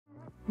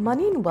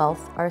Money and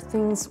wealth are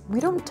things we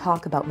don't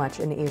talk about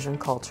much in Asian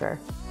culture.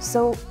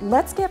 So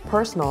let's get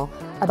personal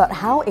about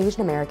how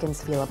Asian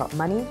Americans feel about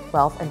money,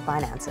 wealth, and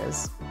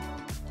finances.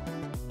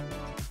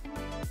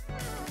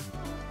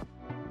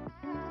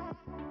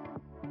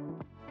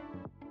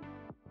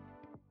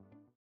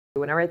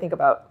 Whenever I think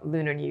about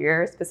Lunar New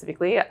Year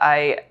specifically,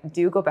 I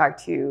do go back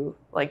to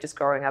like just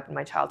growing up in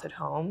my childhood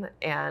home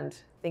and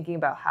thinking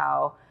about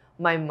how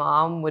my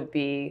mom would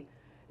be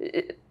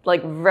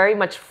like very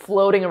much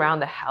floating around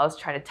the house,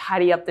 trying to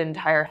tidy up the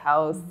entire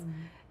house,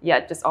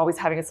 yet just always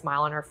having a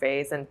smile on her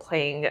face and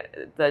playing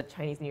the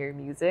Chinese New Year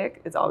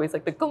music. It's always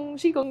like the gong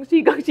shi gong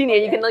shi gong shi.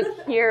 You can like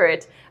hear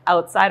it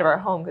outside of our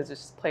home because it's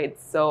just played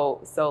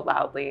so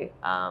loudly.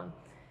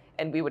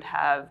 And we would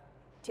have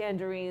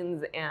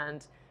tangerines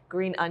and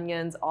green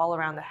onions all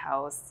around the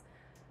house.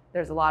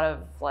 There's a lot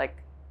of like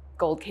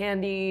gold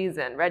candies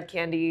and red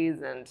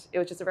candies, and it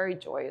was just a very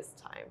joyous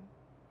time.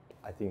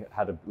 I think I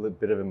had a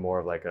bit of a more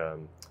of like a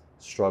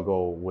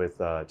struggle with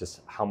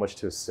just how much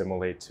to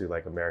assimilate to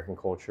like American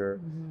culture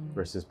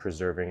versus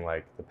preserving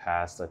like the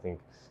past. I think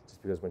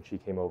just because when she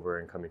came over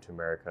and coming to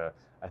America,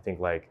 I think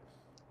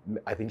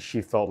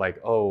she felt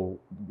like, oh,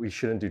 we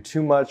shouldn't do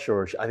too much,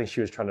 or I think she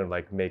was trying to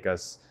like make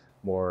us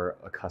more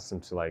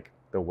accustomed to like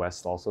the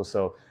West also.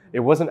 So it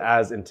wasn't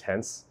as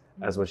intense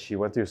as what she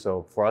went through.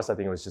 So for us, I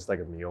think it was just like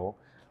a meal.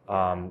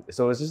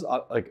 So it's just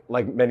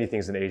like many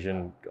things in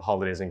Asian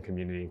holidays and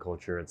community and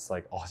culture, it's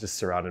like all just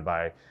surrounded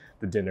by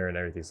the dinner and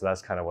everything. So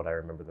that's kind of what I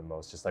remember the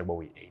most, just like what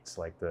we ate,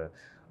 like the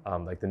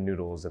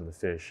noodles and the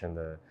fish and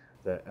the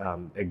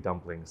egg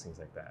dumplings, things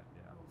like that.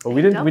 Yeah. But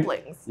we didn't.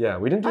 Yeah,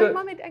 we didn't do. Your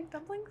mom made egg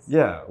dumplings?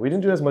 Yeah, we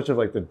didn't do as much of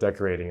like the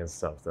decorating and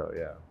stuff though.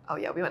 Yeah. Oh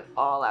yeah, we went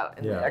all out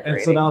in the decorating.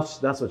 And so now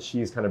that's what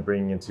she's kind of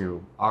bringing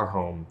into our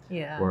home.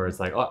 Yeah. Where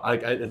it's like, oh,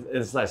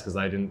 it's nice because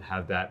I didn't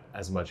have that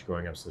as much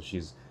growing up. So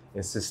she's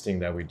insisting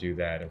that we do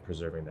that and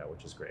preserving that,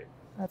 which is great.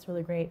 That's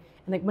really great.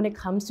 And like when it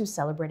comes to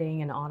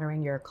celebrating and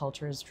honoring your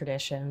culture's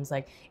traditions,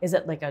 like is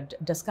it like a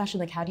discussion?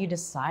 Like how do you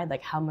decide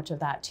like how much of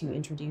that to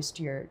introduce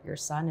to your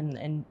son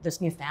and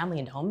this new family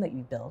and home that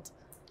you built?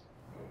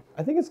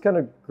 I think it's kind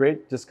of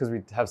great just because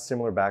we have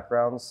similar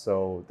backgrounds.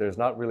 So there's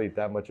not really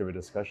that much of a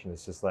discussion.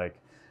 It's just like,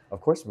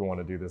 of course we want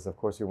to do this. Of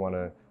course we want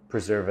to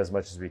preserve as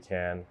much as we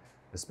can,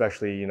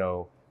 especially, you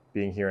know,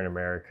 being here in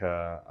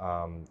America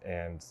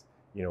and,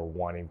 you know,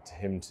 wanting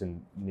him to,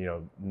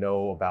 you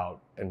know about,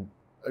 and,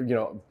 you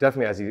know,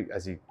 definitely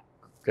as he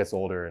gets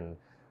older and,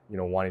 you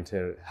know, wanting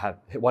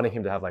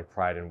him to have like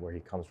pride in where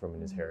he comes from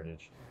and his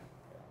heritage.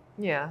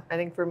 Yeah, I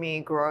think for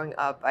me, growing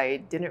up, I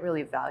didn't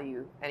really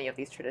value any of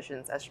these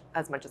traditions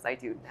as much as I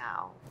do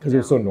now. Because it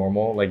was so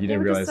normal, like you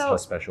didn't realize how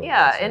special it was.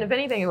 Yeah, and if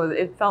anything,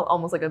 it felt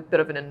almost like a bit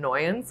of an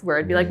annoyance where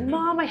I'd be like,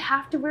 Mom, I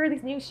have to wear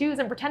these new shoes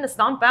and pretend to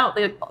stomp out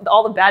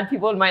all the bad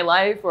people in my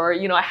life, or,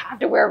 you know, I have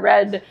to wear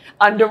red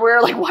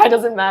underwear, like why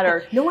does it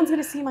matter? No one's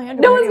gonna see my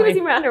underwear. No one's gonna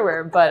see my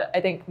underwear, but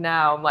I think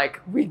now I'm like,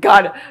 we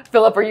gotta,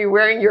 Philip, are you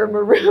wearing your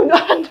maroon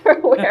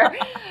underwear?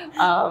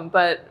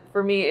 But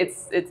for me,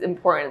 it's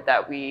important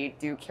that we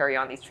do carry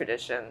on these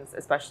traditions,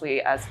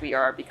 especially as we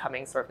are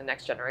becoming sort of the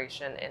next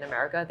generation in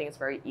America. I think it's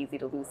very easy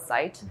to lose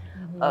sight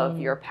of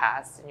your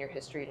past and your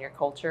history and your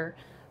culture.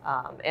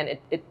 And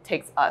it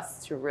takes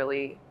us to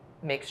really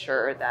make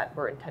sure that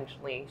we're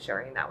intentionally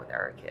sharing that with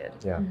our kid.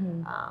 Yeah.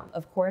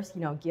 Of course, you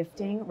know,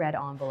 gifting red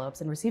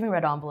envelopes and receiving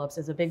red envelopes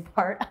is a big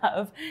part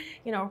of,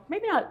 you know,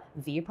 maybe not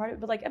the part,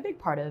 but like a big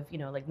part of, you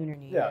know, like Lunar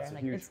New Year. Yeah, it's a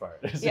huge part.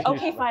 Yeah,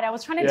 okay, fine. I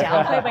was trying to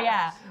downplay, but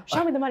yeah,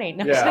 show me the money.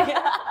 No,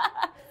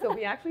 So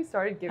we actually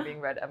started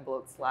giving red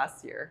envelopes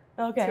last year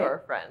to our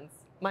friends.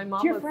 My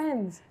mom your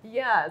friends.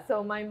 Yeah,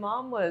 so my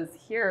mom was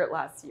here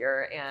last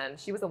year and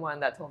she was the one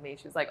that told me,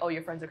 she was like, oh,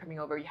 your friends are coming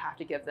over, you have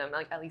to give them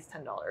like at least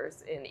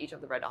 $10 in each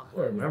of the red envelopes.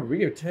 I remember, we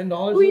gave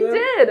 $10 We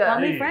did. How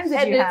many friends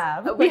did you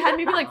have? We had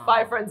maybe like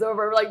 5 friends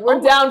over, we're like,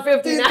 we're down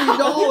 50 now.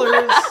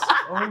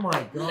 Oh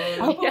my God.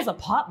 I hope it was a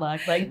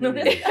potluck. Like,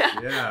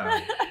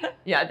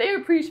 Yeah, they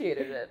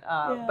appreciated it.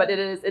 But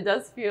it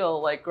does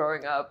feel like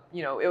growing up,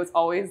 you know, it was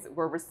always,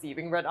 we're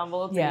receiving red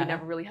envelopes and you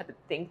never really had to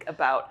think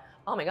about,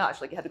 oh my gosh,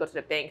 like you had to go to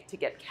the bank to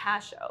get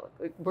cash out.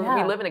 Like, we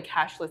live in a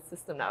cashless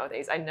system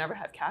nowadays. I never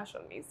have cash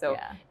on me. So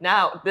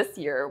now this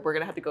year, we're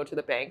gonna have to go to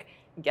the bank,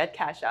 get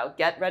cash out,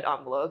 get red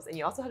envelopes. And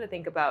you also have to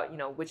think about, you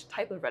know, which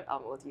type of red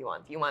envelope do you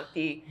want? Do you want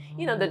the,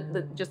 you know,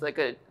 the just like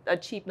a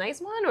cheap,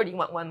 nice one? Or do you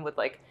want one with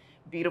like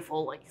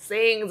beautiful like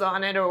sayings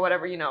on it or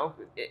whatever, you know?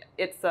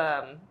 It's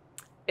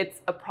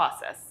a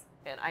process.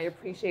 And I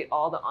appreciate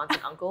all the aunts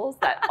and uncles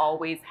that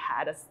always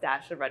had a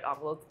stash of red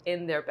envelopes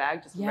in their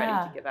bag just ready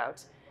to give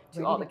out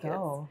to all the kids,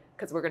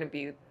 because we're going to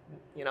be,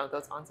 you know,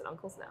 those aunts and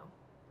uncles now.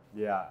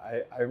 Yeah,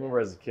 I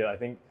remember as a kid, I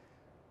think,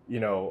 you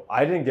know,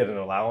 I didn't get an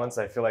allowance.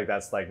 I feel like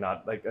that's like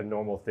not like a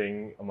normal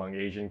thing among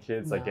Asian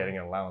kids, like getting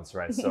an allowance,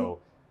 right? So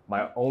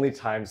my only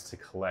times to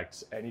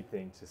collect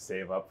anything to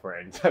save up for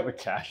any type of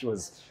cash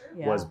was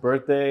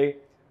birthday,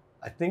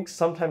 I think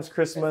sometimes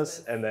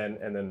Christmas. and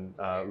then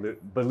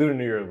but Lunar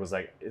New Year was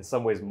like in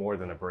some ways more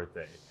than a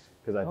birthday,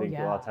 because I think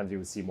a lot of times you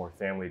would see more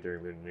family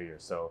during Lunar New Year.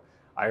 So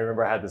I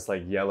remember I had this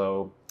like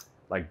yellow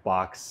like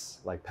box,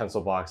 like pencil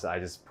box that I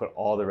just put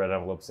all the red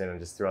envelopes in, and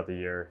just throughout the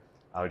year,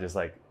 I would just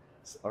like,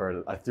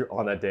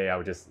 on that day, I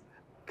would just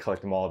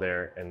collect them all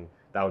there, and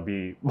that would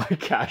be my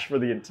cash for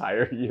the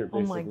entire year,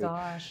 basically. Oh my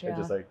gosh, yeah. And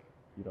just like,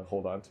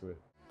 hold on to it.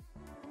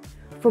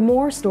 For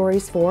more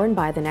stories for and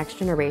by the next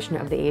generation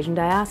of the Asian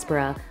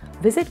diaspora,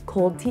 visit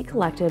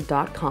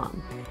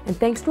coldteacollective.com. And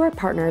thanks to our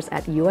partners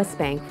at US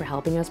Bank for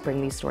helping us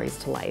bring these stories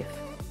to life.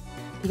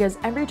 Because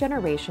every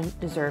generation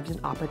deserves an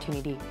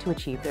opportunity to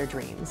achieve their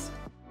dreams.